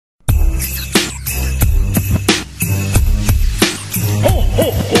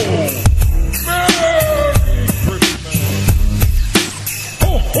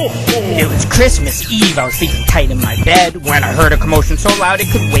Christmas Eve, I was sleeping tight in my bed when I heard a commotion so loud it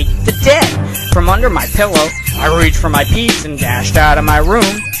could wake the dead. From under my pillow, I reached for my piece and dashed out of my room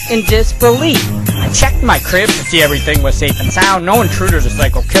in disbelief. I checked my crib to see everything was safe and sound. No intruders or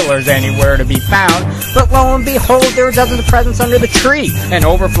psycho killers anywhere to be found. But lo and behold, there were dozens of presents under the tree, and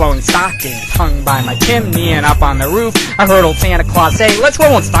overflowing stockings hung by my chimney. And up on the roof, I heard old Santa Claus say, "Let's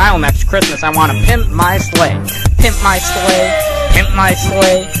roll in style next Christmas. I want to pimp my sleigh. Pimp my sleigh. Pimp my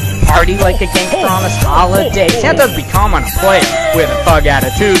sleigh. Party like a gangster on this holiday." Santa's becoming a player with a thug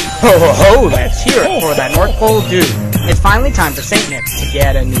attitude. Ho ho ho, let's hear it for that North Pole dude. It's finally time for Saint Nick to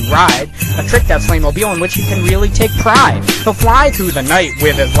get a new ride, a tricked out sleigh mobile in which he can really take pride. He'll fly through the night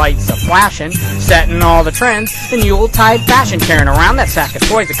with his lights a-flashing, setting all the trends in Yuletide fashion, carrying around that sack of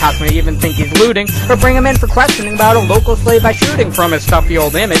toys that cops may even think he's looting, or bring him in for questioning about a local sleigh by shooting from his stuffy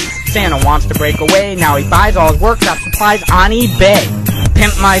old image. Santa wants to break away, now he buys all his workshop supplies on eBay.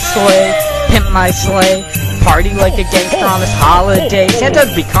 Pimp my sleigh, pimp my sleigh, party like a gangster on this holiday.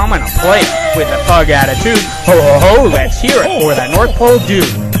 Santa's becoming a player with a thug attitude. Ho ho ho, let's hear it for that North Pole dude.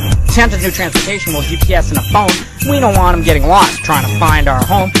 Santa's new transportation will GPS and a phone. We don't want him getting lost trying to find our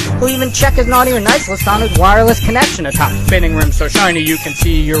home. We'll even check his naughty or nice list on his wireless connection. Atop spinning rims so shiny you can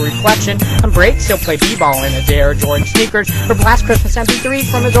see your reflection. On breaks, he'll play b-ball in his Air Jordan sneakers, or blast Christmas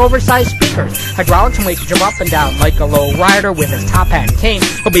MP3s from his oversized speakers. Hydraulics will make you jump up and down like a low rider with his top hat and cane.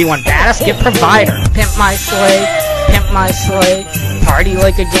 He'll be one badass gift provider. Pimp my sleigh, pimp my sleigh, party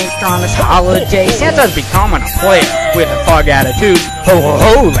like a gangster on this holiday. Santa's becoming a player with a thug attitude. Ho ho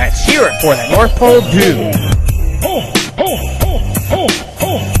ho, let's hear it for that North Pole dude.